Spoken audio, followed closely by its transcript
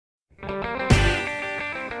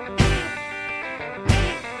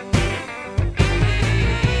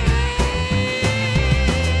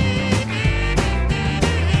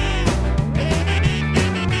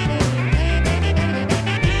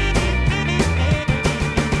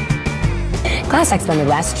Glass Expo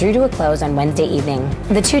Midwest drew to a close on Wednesday evening.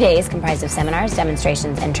 The 2 days, comprised of seminars,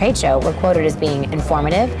 demonstrations, and trade show, were quoted as being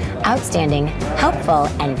informative, outstanding, helpful,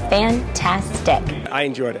 and fantastic. I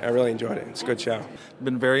enjoyed it. I really enjoyed it. It's a good show.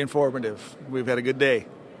 Been very informative. We've had a good day.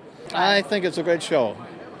 I think it's a great show.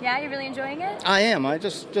 Yeah, you're really enjoying it? I am. I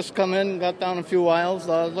just come in, got down a few aisles,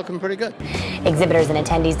 looking pretty good. Exhibitors and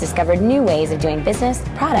attendees discovered new ways of doing business,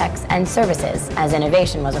 products, and services, as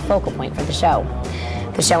innovation was a focal point for the show.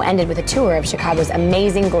 The show ended with a tour of Chicago's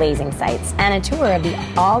amazing glazing sites and a tour of the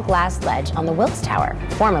All-Glass Ledge on the Willis Tower,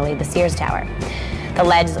 formerly the Sears Tower. The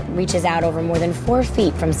ledge reaches out over more than 4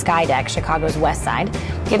 feet from Skydeck, Chicago's west side,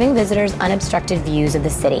 giving visitors unobstructed views of the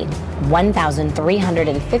city,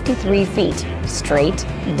 1,353 feet straight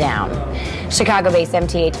down. Chicago-based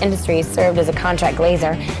MTH Industries served as a contract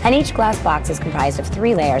glazer, and each glass box is comprised of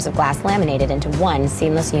 3 layers of glass laminated into one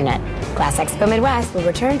seamless unit. Glass Expo Midwest will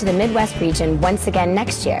return to the Midwest region once again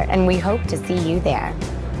next year, and we hope to see you there.